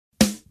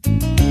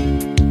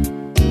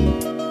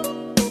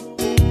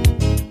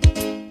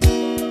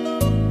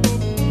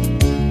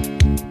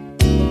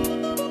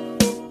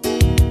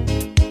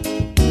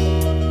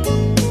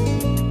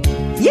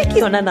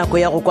yona nako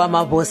ya go kwa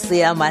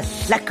mabose a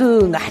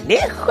mahlakong a le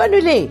kgono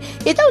le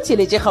e tla o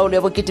tšheletše kgaolo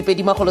ya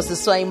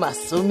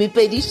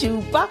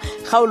bo22027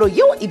 kgaolo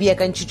yeo e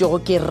beakantšhitšwego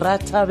ke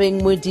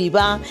Rathabeng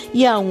Modiba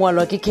ya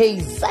ngwalwa ke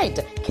KZ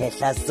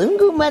Kehla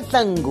Zungu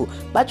Matlangu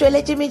ba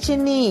tšweletše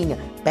metšhineng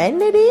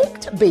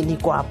Benedict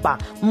Benikwapa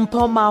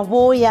Mpho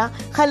Maboya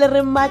gale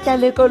re Matla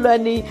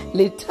Lekolwane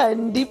le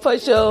Thandi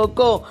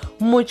Phoshoko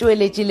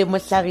motšweletši le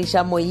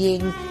mohlagiša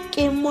moyeng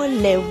ke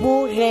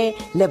Moleboge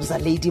Lebza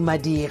Lady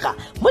Madira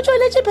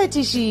motšweletši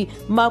phetiši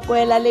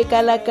Makwela le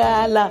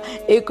Kalakala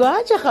e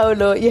kwa tša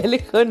kgaolo ya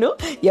lekgono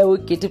ya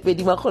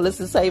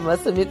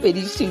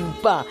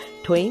bo22027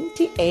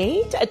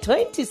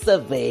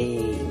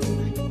 28-27.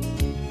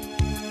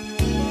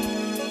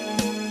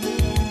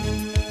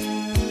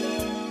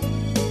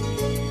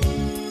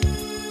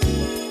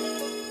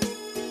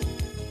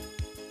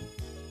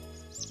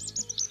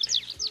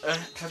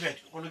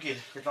 Tlhabedi, go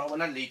lokile. Ke tla go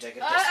bona later ke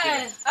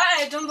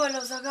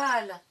Dombolo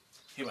zakala.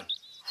 Heban.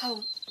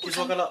 How? Ke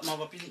sokala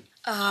mabapiling.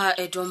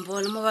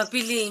 Dombolo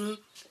mabapiling.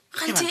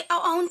 Kante a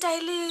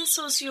untaile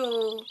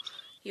socio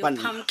your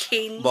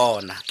pumpkin.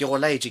 Bona, ke go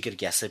laetse ke re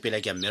ke a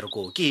sepela ke a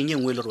mmereko. Ke eng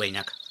engwe le re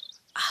wena ka?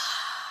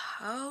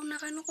 Una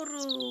kana go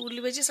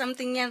lebetse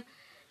something yan.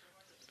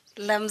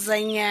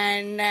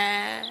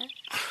 Lamzanyana.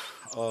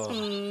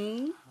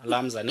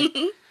 Lamzane.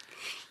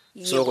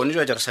 So go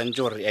nijwa jara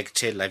sanjo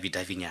react la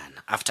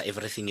vidavinyana after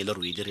everything ile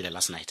re dirile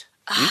last night.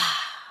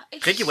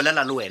 Ge ke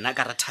bolela le wena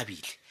ka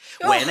Rathabile.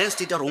 Wena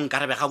instead ro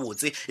nkarabe ga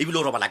botse e bile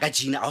o robala ka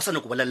Gina a o sa ne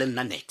go bolela le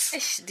nna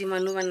next. Di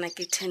mano bana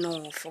ke 10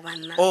 off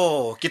bana.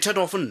 Ke 10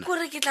 off nna.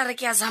 Gore ke tla re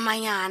ke a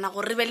zamanyana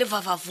gore re be le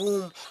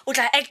vavavum. O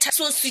tla act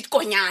so sweet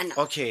konyana.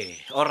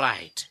 Okay, all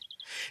right.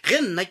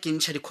 Ge nna ke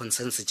ntšha di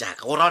consensus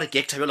jaaka go ra gore ke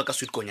act bjalo ka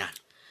sweet konyana.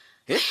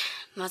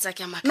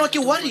 No ke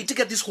worried to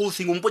get this whole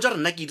thing umpotsa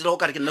rena ke dira o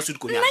ka re ke nna sweet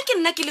konyana.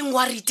 Nna ke leng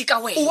worried ka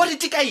wena. O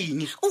worried ka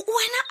eng?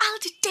 Wena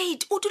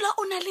date o dula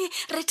ona le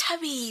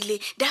Rathabile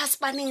da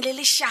spanning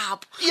le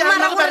sharp. Ya, Mara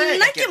nna gore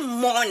nna ke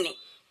mmone.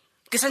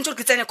 Ke santse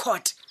ke tsene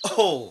court.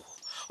 Oh,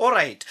 all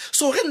right.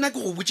 So ge nna ke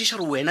go botšiša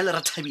re wena le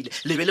Rathabile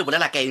le be le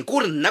bolela ka eng go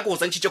re nna ke go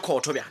tsantšhitše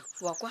khotho bjalo.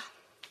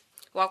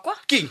 Wakwa?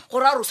 Keng?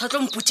 Gore a re sa tlo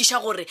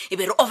mpotšiša gore e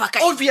be re over ka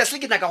eng. Obviously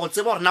ke naka go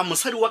tseba gore na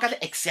mosadi wa ka le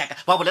ex ya ka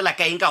ba bolela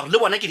ka eng ka gore le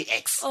bona ke di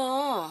ex.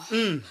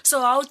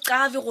 So ha o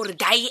qabe gore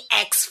die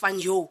ex fan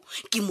yo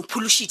ke mo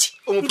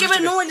phološitše. Nke be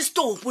no le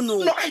stop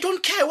no. No, I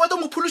don't care whether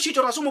mo phološitše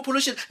or a se mo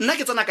phološitše. Nna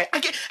ke tsena kae?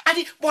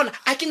 Adi bona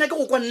a ke nyake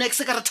go kwa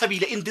next ka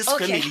Rathabile in this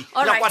family.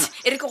 All right.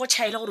 E re ke go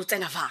tšhaile gore o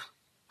tsena fa.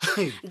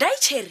 Dai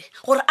cherry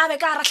gore a be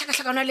ka ra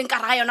hlakahlakana le nka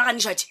ra yona ga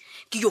nšhatše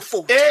ke yo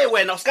phone.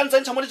 Wena o ska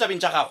ntsentšha mo ditšhabeng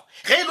tša gago.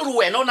 Ge e le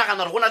gore wena o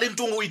nagana gore go na le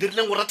ntong o e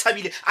dirileng go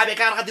Rathabile a be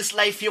ka re ga this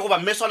life ye goba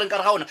mmeswa le nka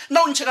re ga ona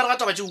nna o ntšhe ka re ga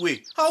taba tšeuweng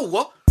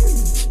aowa.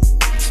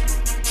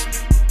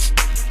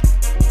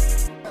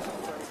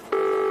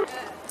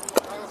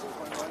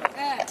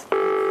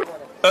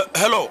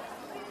 Hello.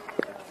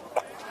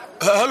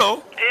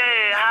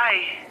 Hi.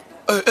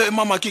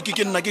 Mama ke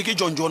nna ke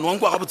Jonjon wa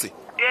nkwa gabotse.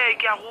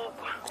 Ke a go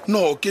kwa.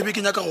 No, ke be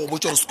ke nyaka go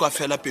botsa re se kwa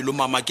fela pelo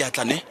mama ke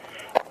atlane.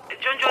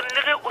 Jonjon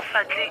le ge o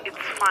satle it's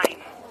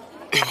fine.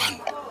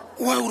 Ewan.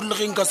 Wa o le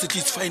reng ka se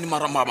it's fine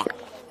mara mama.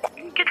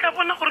 Ke tla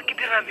bona gore ke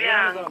dira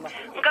bjang.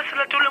 Nka se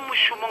latole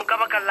mošomong ka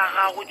baka la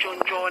gago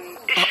Jonjon.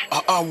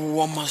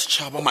 Wa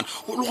maschaba man.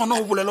 O le gona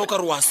o bolela o ka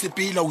re wa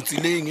sepela o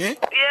tsileng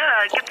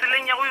ke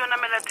tseleng ya go yona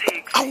mela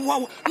taxi.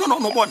 No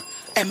bona.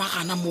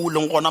 Magana mo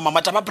leng gona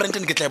mama taba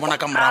Brandon ke tla bona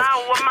ka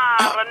morago.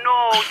 Mara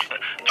no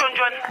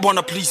Jonjon.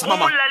 Bona please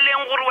mama. O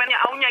leng gore wena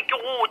a o nyake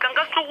go tla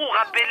nka se go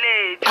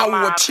gapeletša.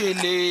 Aowa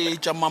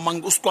tšheletša mama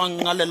o se kwa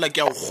ngalela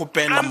ke a go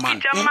kgopela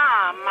man.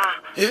 Mama.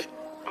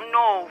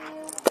 No.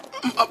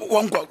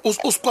 Wankwa o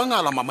se kwa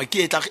ngala mama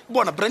ke etla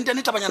bona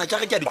Brandon tabanyana tša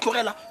ge ke a di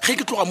tlogela ge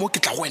ke tloga mo ke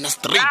tla go wena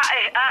straight.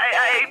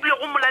 Ebile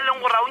go molaleng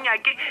gore a o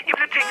nyake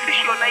ebile taxi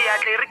yona ya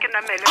tla re ke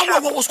namele.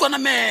 Aowa o se kwa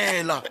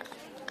namela.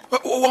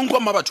 Wankwa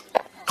Mabatho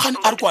gane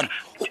a re kwana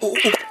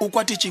o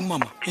kwatetšeng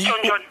mama.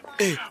 Jonjon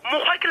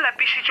mokgwa ke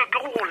lapišitšwe ke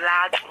go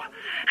latswa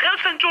ge o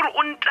sentse gore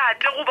o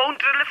ntate goba o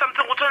ntirele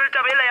something go tshwana le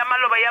tabela ya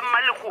maloba ya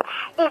mmalego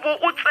o bo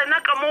o tsena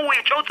ka mo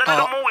wetšwa o tsena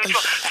ka mo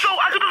wetšwa so a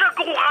ke tloga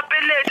ke go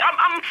gapeletša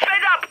I'm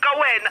fed up ka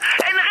wena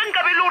and ge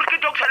nka be le gore ke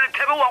Dr.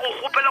 Lethebe wa go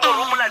gopela gore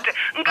o molate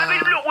nka be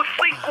le o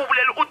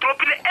senkobulele o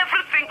dropile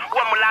everything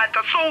wa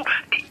molata so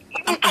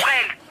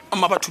ntlogele.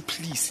 Mabatho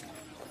please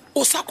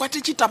o sa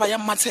kwatetše taba ya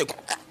mmatsheko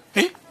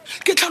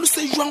ke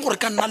tlhalose jwang gore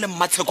ka nna le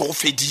mmatsheko go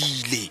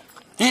fedile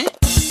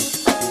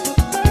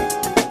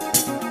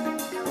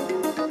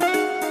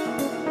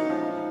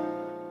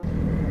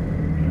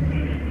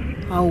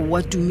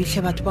wa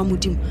tumihle batho ba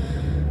modimo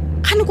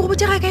gane go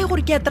botsa ga kae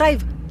gore ke a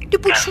drive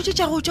dipotšotše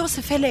tša go tša go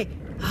se fele.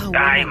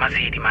 Ai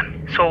Masedi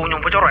man so o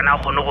nyompo tša rena o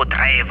kgone go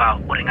driver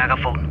o renga ka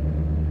phone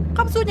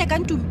ga botse o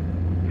nyakang tumi.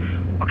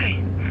 Okay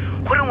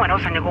gore ngwana o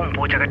sa nyaka go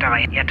mpotša ka taba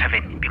ya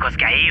tavern because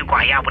ke a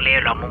ekwa ya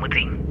bolelwa mo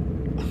motseng.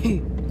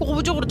 Go go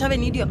botse gore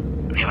tavern e dia ke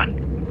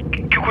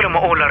kule mo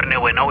o la rene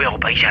wena o ya go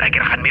paishara ke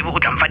re gane maybe o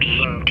tla mfa di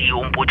hindi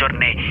o mpotša gore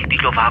ne di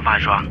tlo fa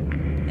jwang.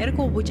 E re ke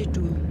go botse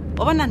tumi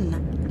o bona nna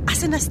a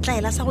sena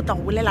setlaela sa go tla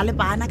go bolela le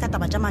bana ka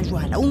taba tša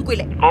majwala o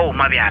nkwele Oh,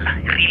 Mabiala,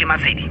 really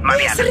Masedi, yes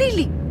Mabiala.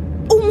 really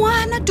o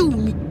ngwana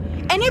Tumi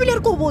ene ebile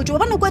re ko botse ba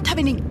bana kwa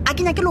thabeneng a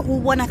ke nyake le go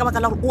bona ka baka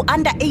la gore o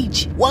under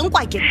age wa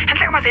nkwa ke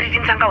Hantle ka Masedi di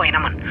ntshang ka wena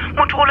man.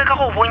 Motho o leka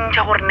go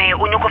bontšha gore ne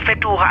o nyoko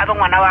fetoga a be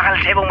ngwana wa ga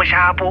Lethebe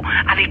Moshapo,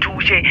 a le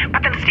thushe,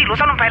 but then still o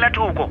sa nomfaela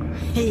thoko.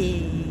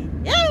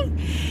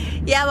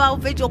 ya ba o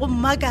fetse go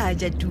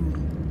mmakatša Tumi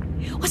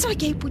wa seba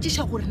ke a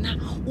ipotšiša gore na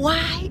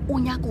why o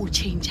nyaka o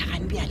change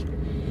gane bjale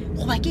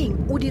goba keng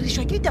o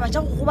dirišwa ke ditaba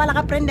tša go gobala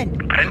ga Brandon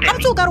Brandon? ga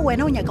botse o ka re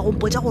wena o nyaka go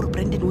mpotša gore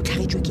Brandon o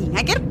tlhagetswe keng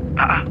a kere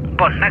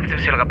Bon, nna ke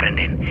tsebiselo ka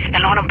Brandon.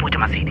 And gona mpotse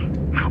Masedi.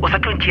 O sa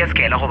tlo ntšea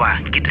sekela goba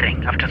ke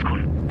drink after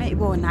school. ai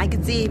bona a ke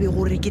tsebe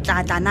gore ke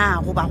tlatla na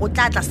goba go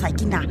tlatla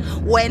saki na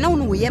wena o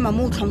ne o ema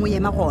mo o tlhong o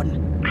ema gona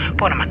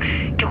Bona man,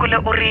 ke kole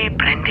o re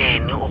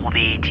Brandon o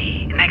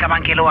gobedi. Nna e ka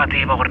bankele wa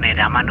tseba gore ne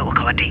damane o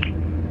ka ba tele.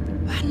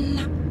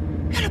 banna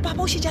bjale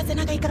papa o šetša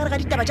tsena ka ikagare ga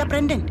ditaba tša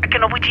Brandon Ke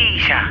no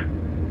botšiša.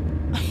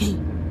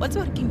 wa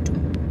tseba gore ke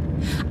ntumpe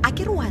a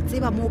ke re wa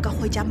tseba mo o ka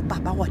kgwetšang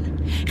papa gona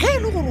ge e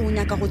le gore o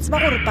nyaka go tseba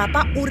gore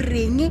papa o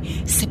reng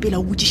sepela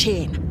o botsiše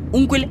yena o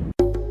nkwele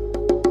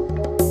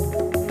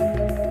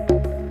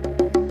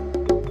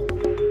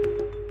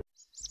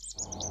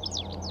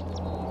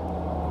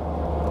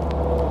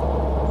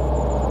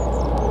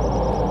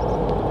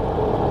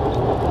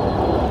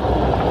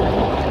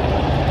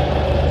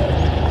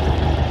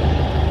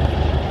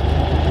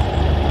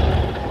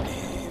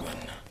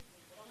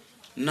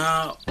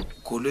nna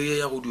koloi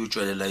ya go di o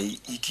tswelela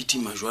e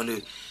kitima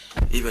jwale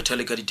e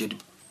bethale ka ditedi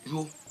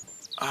yo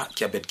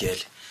ke a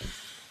betgele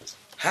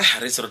ha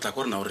re se re tla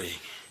ko rena o reng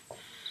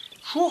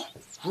jo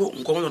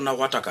nko mo rena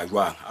go ataka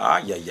jwang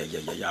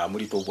ya mo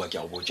ditlo bua ke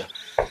a go botsa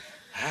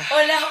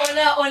Ola.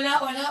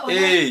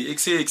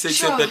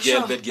 Sure.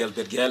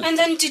 bad girl And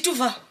then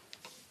Tituva.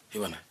 e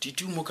bona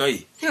titi mo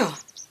kae Yo.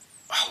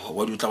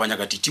 wa di o tla banya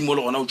ka titi mo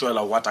le gona o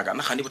tswela go ataka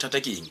nna gane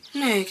bothata ke eng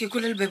Ne, ke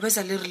kole le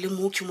bebeza le re le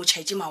mo ke mo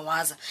tšhaetse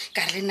mawaza.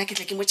 Ka re le nna ke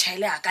tla ke mo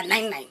tšhaele aka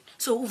 99.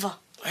 So over.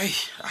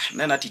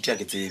 nna titi a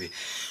ke tsebe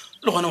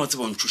le gona wa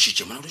tseba o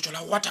ntšhošitše mona o di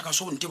tswela go ataka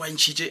so o nte ba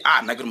ntšhitše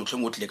nna ke re motlho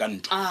mo o tlile ka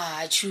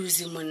ntwa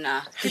Choose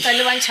monna. Ke tla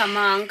le bantšha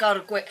mang ka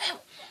re kwe.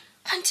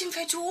 Anti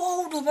mfethu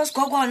o do ba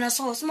sigogwana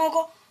so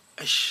smoko.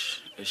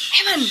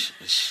 Heaven.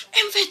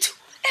 Mfethu.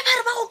 E ba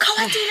re ba go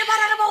khawatile ba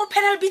re ba go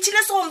penal beach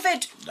le so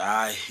mfethu.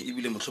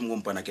 ebile motlho mo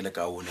mpana ke le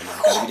ka one man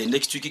ka ebile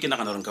next week ke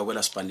nagana gore nka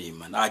boela Spain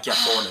man ke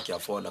a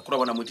fola kro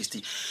bona mo tisti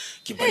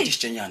ke ba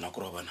tistanyana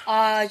kro bona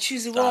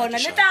Choose bona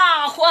le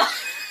tagwa.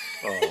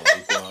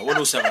 wa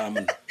lo sa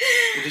man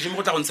o di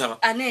mo tla go ntsha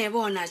Ane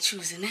bona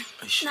choose ne.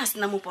 Na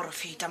sina mo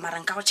profeta mara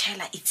nka go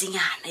tšhaela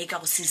itsenyana e ka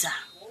go sisa.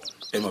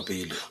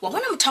 mapele Wa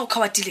bona motho o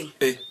khawatileng.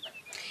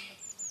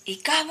 E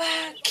ka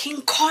ba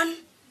King Kong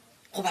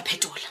go ba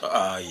phetola.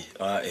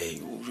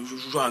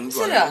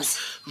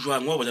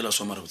 jwang wa bolela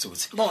so mara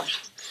botsebotse Bona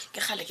ke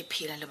gale ke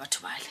phela le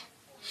batho bale.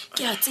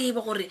 Ke a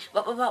tseba gore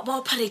ba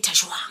operate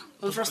jwang.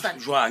 Mo frostan.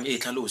 jwang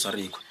tlhalosa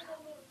re ikwa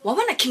Wa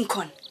bona King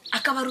Kong a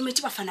ka ba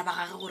rometse bafana ba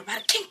gagwe gore ba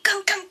re king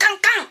kang.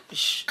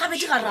 Ka be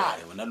di gara.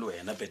 wena le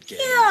wena bad girl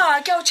Ya,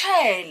 ke o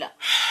tšhaela.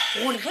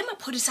 Gore ge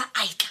maphodisa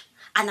a itla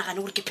a nagane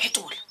gore ke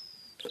phetola.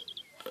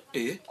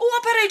 O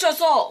operate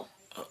so.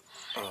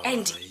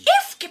 And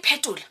if ke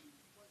phetola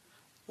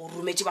o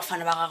rometse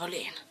bafana ba gagwe le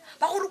ena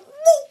ba gore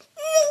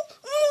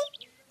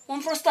mo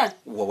frostan.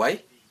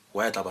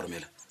 why tla ba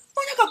romela O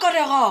nyaka kare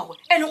ya gagwe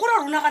ene gore a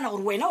rona gana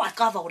gore wena wa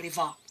ka ba gore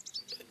va.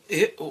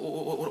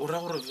 o ra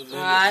gore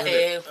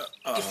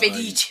Ke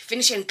feditše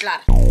finish and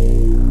clear.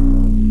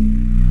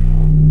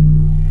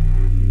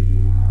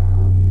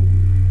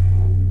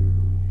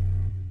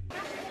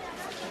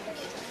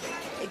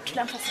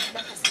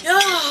 Yo,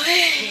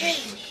 hey.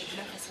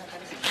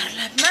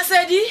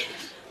 Masedi?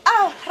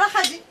 ao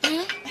ragadi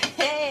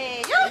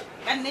yo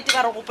ka nnete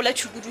ka re gopola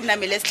tšhukudu o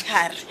namele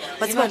setlhare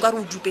wa tseba o ka re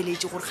o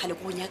dupeletše gore kgale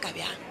ko go nyaka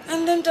bjang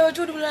And then taba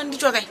tšeo di bolelang di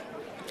tswa kae?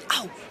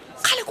 ao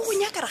kgale ko go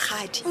nyaka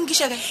ragadi O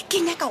nkiša kae? ke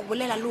nyaka go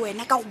bolela le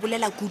wena ka go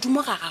bolela kudu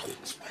mo ga gago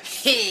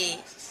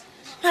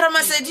Mara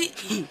Masedi,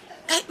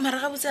 mara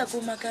ga botse ya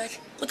ko makale.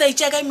 O ta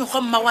itšea ka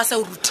mekgwa mmago a sa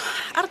o ruta.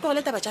 a re tlogele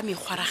taba tša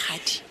mekgwa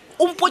ragadi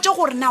o mpotse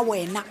gore na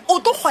wena o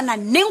tlo kgona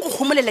neng go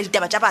gomolela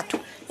ditaba tša batho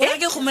O re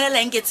ke gomolela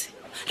enketse.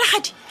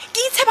 ragadi ke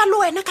itsheba le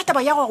wena ka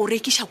taba ya go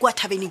rekiša kua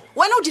thabeneng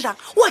wena o dirang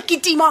o a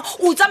ketima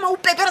o tsamaya o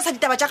peperesa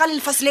ditaba tša ka le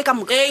lefase le ka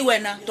moka Ei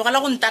wena, togela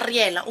go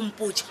ntariela o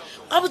mpotse.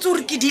 Ga botse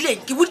gore ke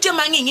dileng, ke boditše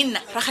mang eng nna.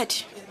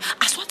 ragadi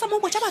a se wa tsamaya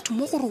o botša batho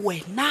mo gore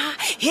wena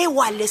he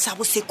wa lesa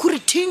bo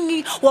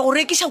securityng wa go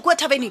rekiša kua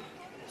thabeneng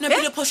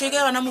Nepile phošo e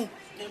ka gana moo.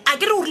 A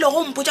ke re o rile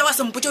go mpotsa wa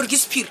se mpotse gore ke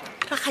sephiri.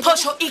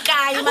 Phošo e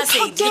kae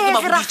Masedi?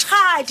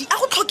 ragadi a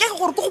go tlhokege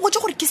gore ke go botse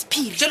gore ke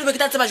sephiri Jalo be ke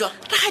tla tseba jwang?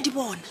 ragadi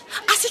bona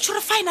a se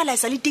tšhore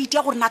finalize le date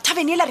ya gore na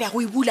thabene e la re ya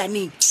go e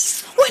bulaneng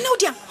wena o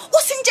diang o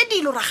sentše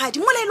dilo ragadi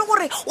mola e le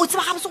gore o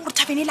tseba gabotse gore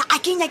thabene ela a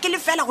ke nyake le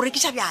fela go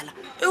rekiša bjala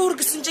E gore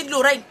ke sentše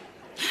dilo rain.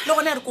 Le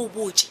gona re ko o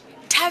botse.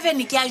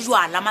 Tavern ke a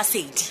jwala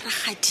Masedi.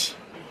 ragadi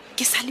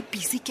ke sa le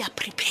busy ke a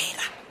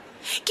prepara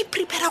ke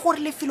prepare gore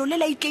lefelo le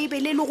la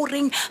itleibele le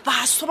goreng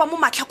ba soba mo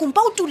matlhakong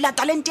ba o tula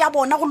talente ya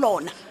bona go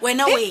lona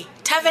wena we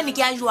tavern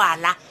ke a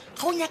jwala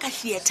ga o nyaka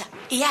theater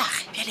e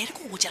yage bjale re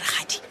ko go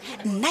jeragadi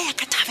nna ya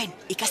ka tavern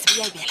e ka se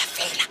ya bjela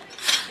fela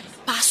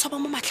ba soba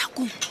mo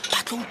matlhakong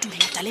ba tlo o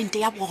tula talente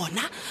ya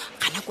bona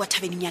gana kwa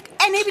taverning yaka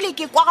ene ebile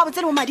ke kwa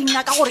gabotse le mo mading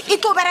yaka gore e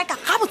tlo bereka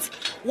gabotse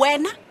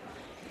wena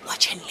wa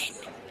chenlen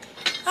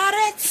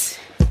arets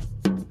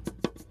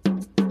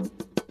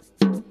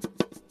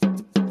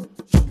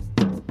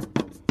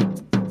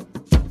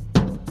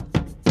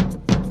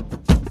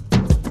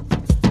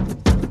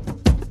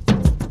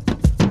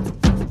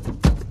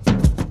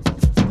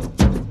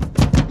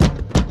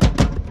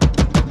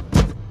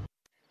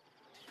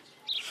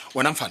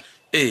wena mfana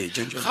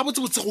Jonjon. ga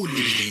botsebotse go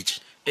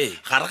lebiletse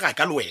ga re ga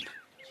ka le wena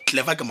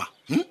clever ke ma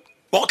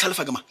wa go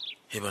tlhalefa ke ma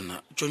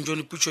bana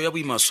Jonjon putso ya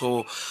boima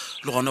so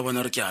le gona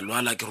bona re ke a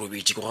lwala ke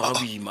robetse ke go ga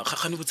boima ga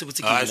gane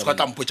botsebotse a se ka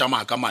tampotsa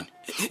maaka mane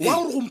wa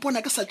gore go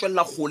mpona ke sa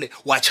tswella gole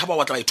wa tšhaba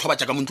wa tla ithoba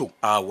tša ka montlong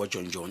wa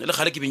Jonjon le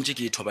gale ke bentse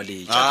ke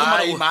ithobaletša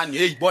ai man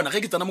hey bona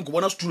ge ke tsena mo ke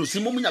bona setulo se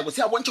mo monyako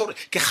se a bontšha gore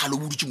ke gale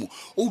o bodutse mo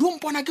o di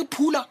mpona ke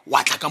phula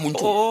wa tla ka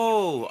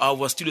montlong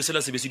wa studio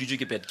sela se be se ditswe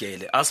ke bad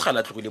girl a se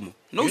gala tlogile mo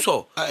no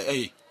so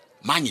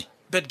manye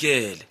bad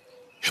girl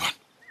bana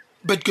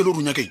bad girl o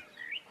runya keng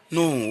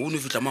no o ne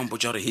fitla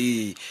mampotsa gore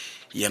he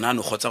yena a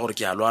ne kgotsa gore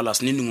ke a lwala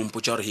se ne neng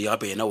mpotsa gore he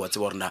gape yena wa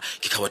tseba gorena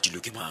ke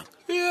kgabatilo ke mang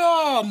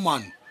ya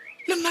man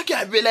le nna ke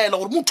a belaela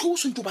gore motho o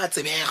sentse ba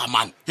tsebega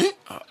man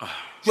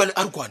jale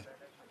a re kwane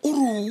o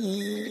re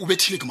o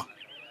bethile ke mang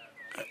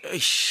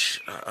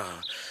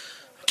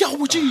ke a go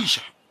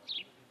botšiša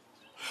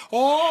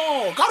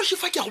ka gore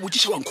shefa ke a go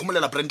botšiša wa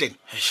nkgomolela branden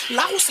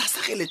la go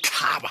sasagele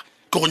tlhaba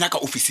ke go nyaka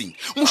officing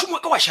mošomo wa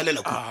ka wa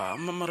šalela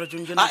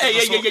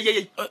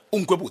o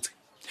nkwe botse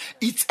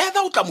it's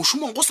either o tla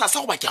mošomong go sasa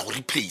goba ke a go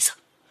replace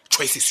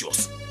choice is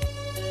yours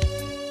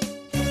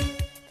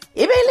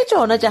e be le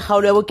tsona tša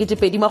kgaolo ya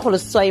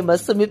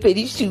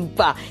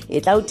bo227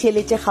 e tla o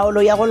theeletše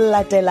kgaolo ya go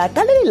latela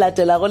ka le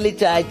latela go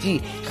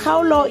letšatši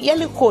kgaolo ya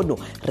lekgono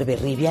re be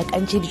re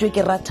beakantšheditšwe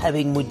ke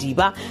Rathabeng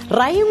Modiba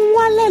ra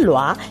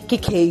engwalelwa ke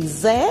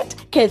KZ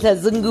Khetla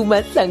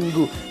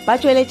Zungumatlangu ba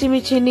tšweletše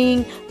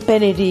metšhineng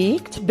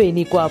Benedict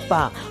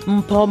Benikwapa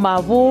Mpho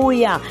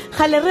Maboya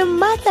gale re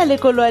matla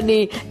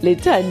lekolwane le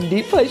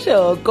Thandi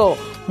Phoshoko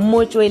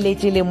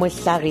motsweletši le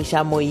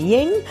mohlagiša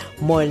moyeng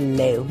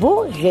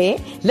Moleboge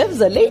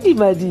Lebza Lady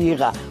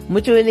Madira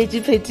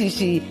motsweletši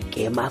phetiši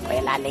ke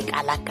Makwela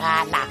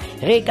Lekalakala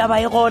ge ka ba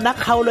e gona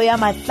kgaolo ya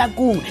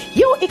mahlakong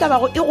yeo e ka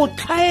bago e go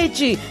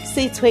tlhaetše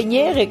se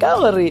tshwenyege ka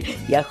gore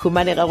ya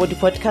humanega go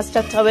di-podcast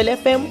tša Thobel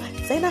FM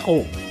tsena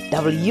go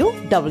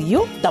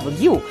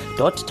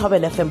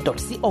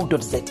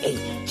www.thobelfm.co.za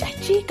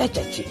tšatši ka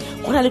tšatši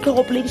go na le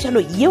tlhogopoledišano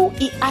yeo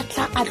e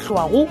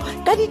ahlwago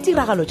ka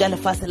ditiragalo tša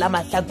lefase la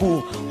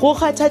mahlakong go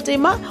kgatha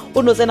tema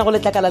o no tsena go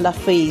letlakala la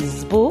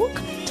Facebook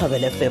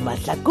Thobel FM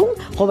mahlakong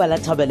go bala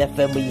Thobel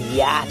FM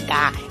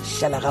yaka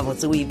šala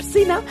gabotse o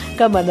ipsina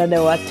ka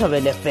mananeo wa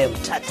Thobel FM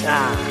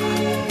thata